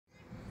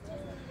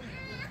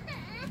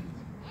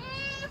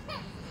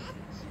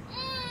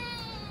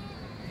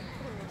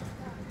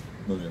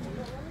no debe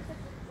morir.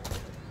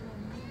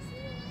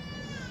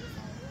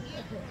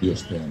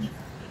 Dios te ama.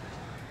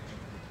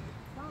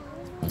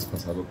 Has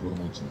pasado por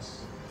muchas,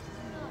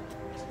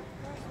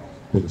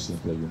 pero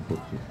siempre hay un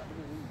porqué.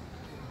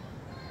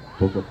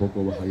 Poco a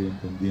poco vas a ir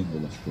entendiendo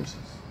las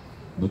cosas.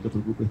 No te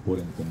preocupes por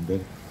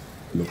entender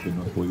lo que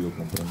no has podido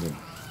comprender.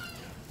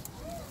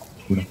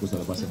 Unas cosas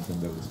las vas a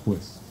entender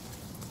después.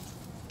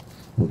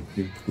 ¿Por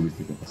qué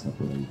tuviste que pasar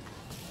por ahí?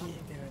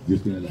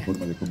 Dios tiene la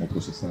forma de cómo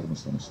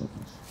procesarnos a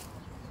nosotros.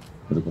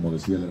 Pero como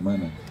decía la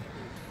hermana,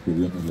 que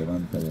Dios nos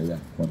levanta de allá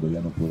cuando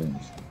ya no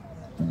podemos.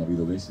 Han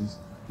habido veces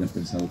que has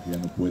pensado que ya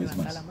no puedes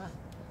más.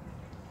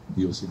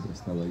 Dios siempre ha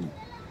estado ahí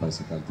para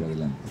sacarte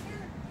adelante.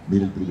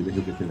 Mira el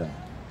privilegio que te da,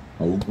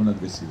 aún con la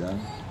adversidad,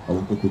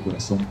 aún con tu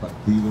corazón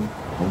partido,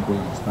 aún con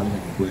la nostalgia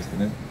que puedes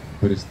tener,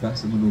 pero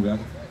estás en un lugar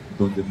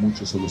donde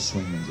muchos solo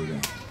sueñan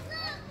llegar.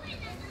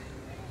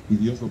 Y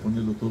Dios va a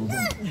ponerlo todo junto.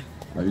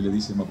 La Biblia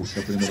dice: mas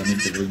buscad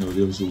primeramente el reino de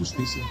Dios y su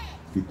justicia,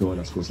 y todas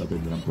las cosas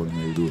vendrán por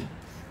añadidura.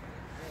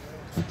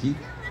 Aquí,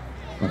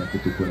 para que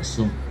tu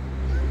corazón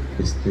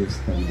esté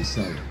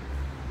estabilizado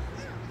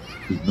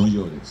y no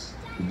llores,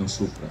 y no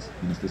sufras,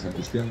 y no estés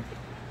angustiado,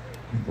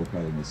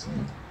 enfocado en el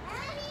Señor.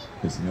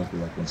 El Señor te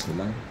va a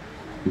consolar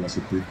y va a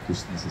suplir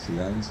tus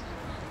necesidades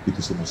y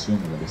tus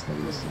emociones las va a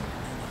establecer.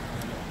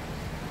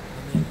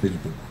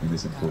 Mantente en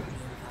ese enfoque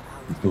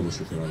y todo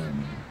se te va a dar.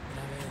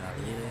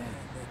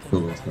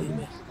 Todo va a estar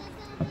bien.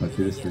 A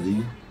partir de este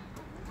día,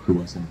 tú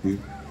vas a sentir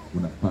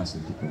una paz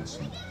en tu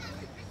corazón,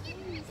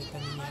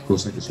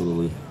 cosa que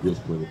solo Dios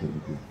puede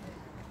permitir.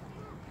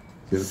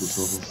 Cierra tus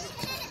ojos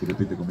y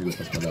repite conmigo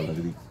estas palabras.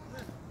 Grita: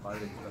 Padre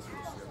que estás en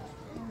los cielos,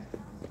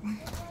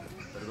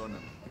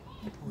 perdóname.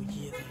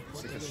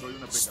 Sé que soy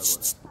una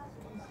pecadora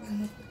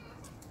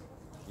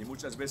y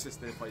muchas veces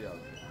te he fallado,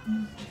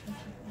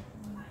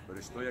 pero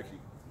estoy aquí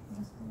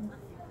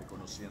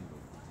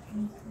reconociendo.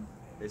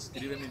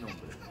 Escribe mi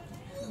nombre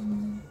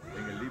en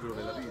el libro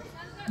de la vida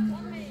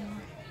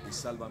y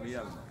salva mi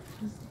alma.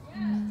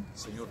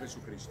 Señor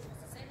Jesucristo,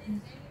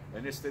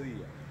 en este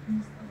día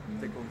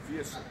te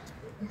confieso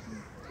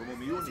como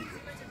mi único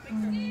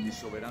y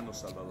soberano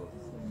Salvador.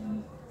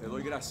 Te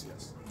doy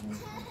gracias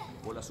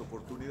por las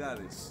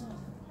oportunidades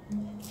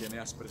que me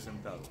has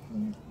presentado,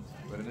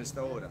 pero en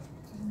esta hora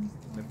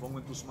me pongo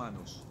en tus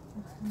manos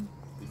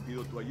y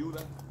pido tu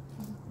ayuda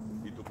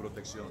y tu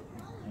protección.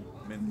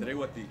 Me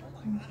entrego a ti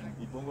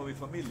y pongo a mi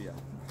familia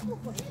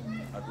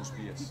a tus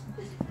pies.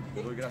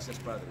 Te doy gracias,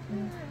 Padre.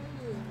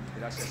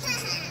 Gracias, Hijo.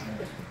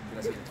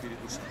 Gracias,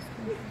 Espíritu Santo.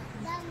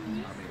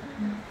 Amén.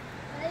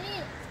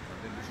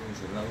 Mantén tus ojos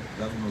cerrados.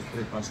 Dan unos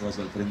 3 pasos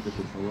hacia el frente,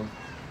 por favor.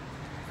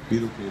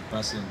 Pido que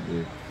pasen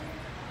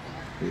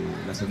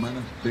las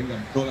hermanas.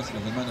 Vengan, todas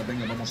las hermanas,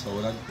 vengan, vamos a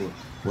orar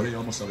por ella,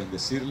 vamos a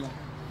bendecirla.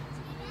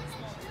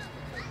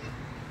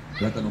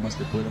 Trata lo más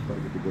que puedas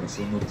para que tu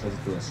corazón no rechace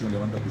tu oración.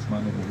 Levanta tus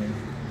manos, mujer.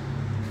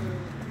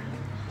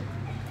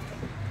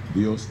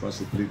 Dios va a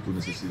suplir tu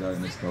necesidad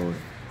en esta hora.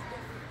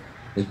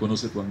 Él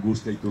conoce tu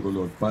angustia y tu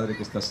dolor. Padre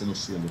que estás en los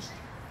cielos,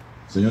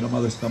 Señor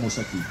amado, estamos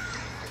aquí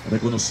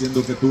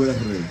reconociendo que tú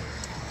eres Rey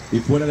y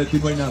fuera de ti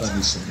no hay nada,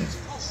 mi Señor.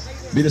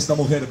 Mira esta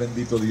mujer,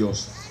 bendito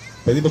Dios.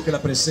 Pedimos que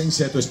la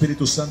presencia de tu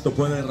Espíritu Santo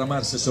pueda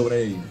derramarse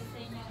sobre ella,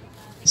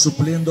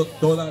 supliendo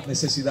toda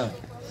necesidad,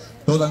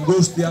 toda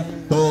angustia,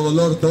 todo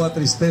dolor, toda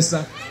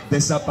tristeza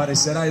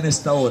desaparecerá en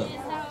esta hora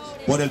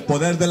por el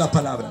poder de la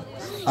palabra.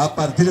 A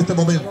partir de este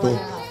momento,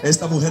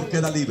 esta mujer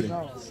queda libre,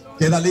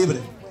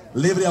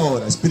 libre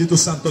ahora. Espíritu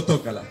Santo,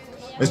 tócala.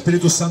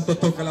 Espíritu Santo,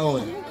 tócala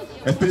ahora.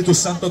 Espíritu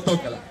Santo,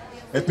 tócala.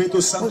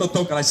 Espíritu Santo,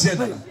 tócala,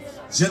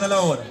 llénala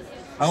ahora.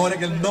 Ahora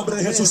en el nombre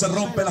de Jesús se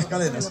rompen las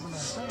cadenas.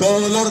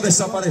 Todo dolor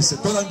desaparece,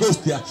 toda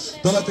angustia,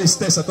 toda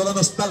tristeza, toda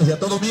nostalgia,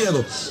 todo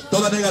miedo,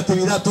 toda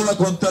negatividad, toda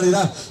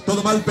contrariedad,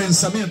 todo mal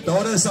pensamiento,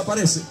 ahora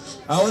desaparece.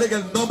 Ahora en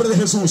el nombre de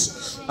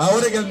Jesús,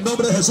 ahora en el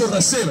nombre de Jesús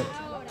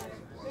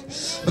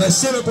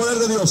recibe el poder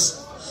de Dios.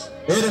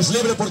 Eres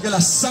libre porque la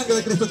sangre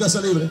de Cristo te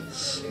hace libre.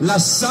 La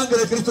sangre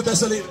de Cristo te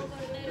hace libre.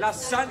 La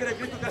sangre de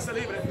Cristo te hace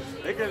libre.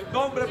 En el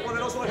nombre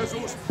poderoso de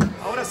Jesús,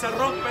 ahora se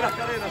rompen las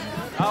cadenas.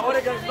 Ahora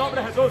en el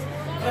nombre de Jesús,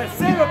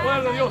 recibe el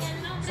poder de Dios.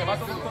 Se va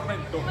todo un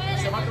tormento,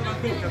 se va toda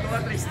angustia,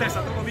 toda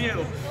tristeza, todo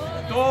miedo.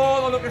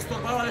 Todo lo que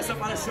estorbaba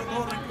desapareció,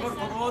 todo rencor,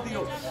 todo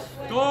odio.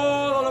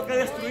 Todo lo que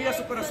destruía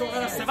su corazón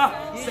ahora se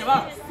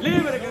va.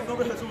 Libre en el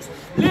nombre de Jesús.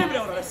 Libre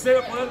ahora, recibe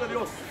el poder de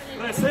Dios.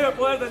 Recibe el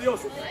poder de Dios.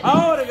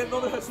 Ahora en el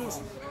nombre de Jesús.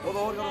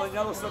 Todo órgano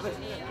dañado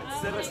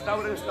se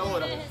restaure en esta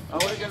hora.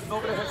 Ahora en el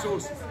nombre de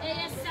Jesús.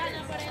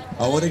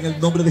 Ahora en el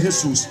nombre de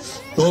Jesús,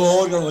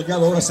 todo órgano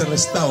dañado ahora se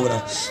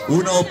restaura.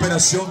 Una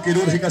operación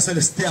quirúrgica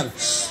celestial.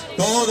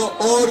 Todo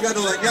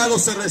órgano dañado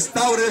se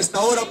restaura en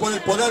esta hora por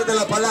el poder de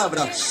la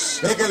palabra.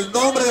 En el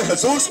nombre de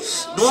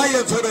Jesús no hay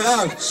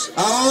enfermedad.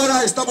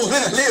 Ahora esta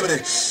mujer es libre.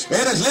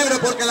 Eres libre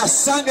porque la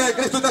sangre de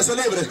Cristo te hace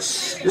libre.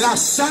 La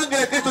sangre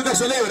de Cristo te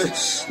hace libre.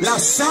 La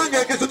sangre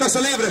de Cristo te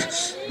hace libre.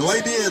 No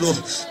hay miedo,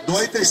 no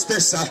hay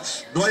tristeza,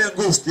 no hay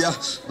angustia,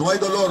 no hay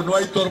dolor, no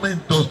hay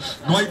tormento,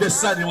 no hay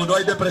desánimo, no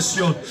hay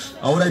depresión.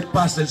 Ahora hay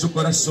paz en su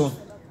corazón.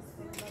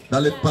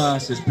 Dale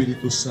paz,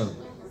 Espíritu Santo.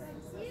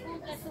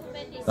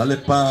 Dale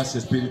paz,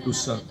 Espíritu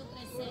Santo.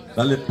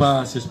 Dale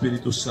paz,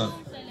 Espíritu Santo.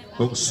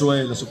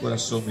 Consuela su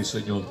corazón, mi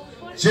Señor.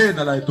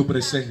 Llénala de tu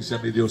presencia,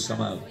 mi Dios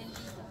amado.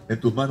 En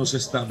tus manos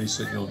está, mi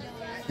Señor.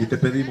 Y te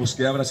pedimos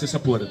que abras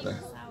esa puerta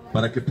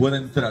para que pueda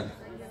entrar.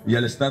 Y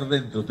al estar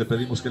dentro te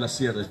pedimos que la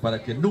cierres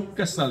para que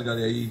nunca salga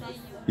de ahí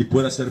y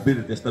pueda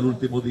servirte hasta el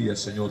último día,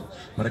 Señor,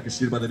 para que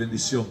sirva de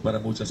bendición para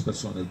muchas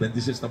personas.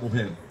 Bendice a esta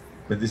mujer,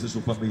 bendice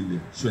su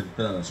familia, su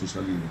entrada, su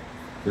salida.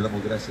 Le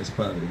damos gracias,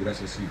 Padre,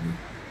 gracias, Hijo,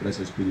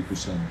 gracias, Espíritu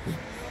Santo.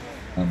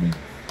 Amén.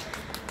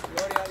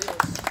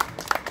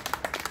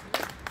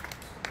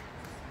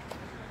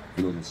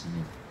 Gloria al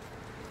Señor.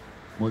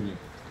 Muy bien.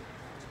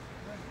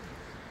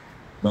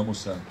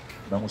 Vamos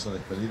a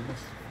despedirnos.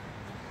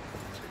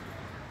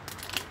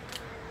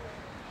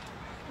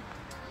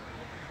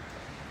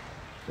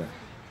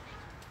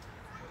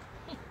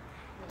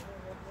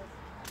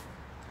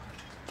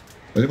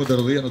 Venimos de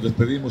rodillas, nos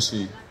despedimos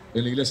y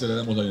en la iglesia le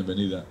damos la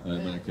bienvenida a la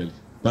hermana Kelly.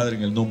 Padre,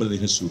 en el nombre de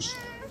Jesús,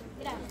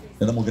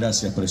 le damos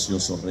gracias,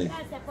 precioso Rey.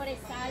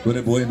 Tú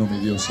eres bueno, mi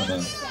Dios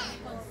amado,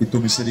 y tu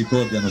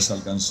misericordia nos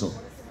alcanzó.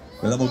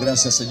 Le damos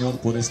gracias, Señor,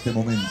 por este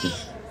momento,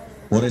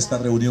 por esta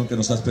reunión que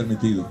nos has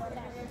permitido.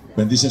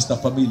 Bendice esta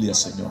familia,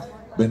 Señor.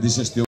 Bendice este